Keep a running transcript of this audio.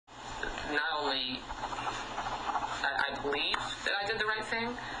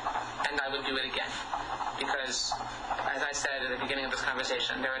would do it again. Because, as I said at the beginning of this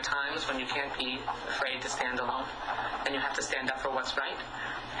conversation, there are times when you can't be afraid to stand alone, and you have to stand up for what's right.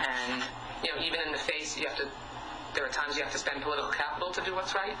 And even in the face, there are times you have to spend political capital to do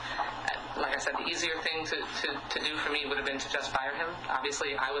what's right. Like I said, the easier thing to do for me would have been to just fire him.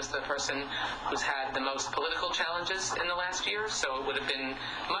 Obviously, I was the person who's had the most political challenges in the last year, so it would have been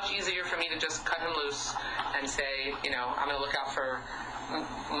much easier for me to just cut him loose and say, I'm going to look out for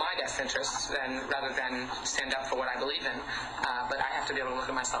my best interests rather than stand up for what I believe in. But I have to be able to look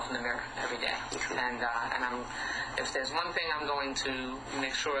at myself in the mirror every day. And if there's one thing I'm going to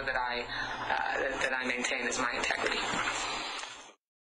make sure that I maintain is my integrity.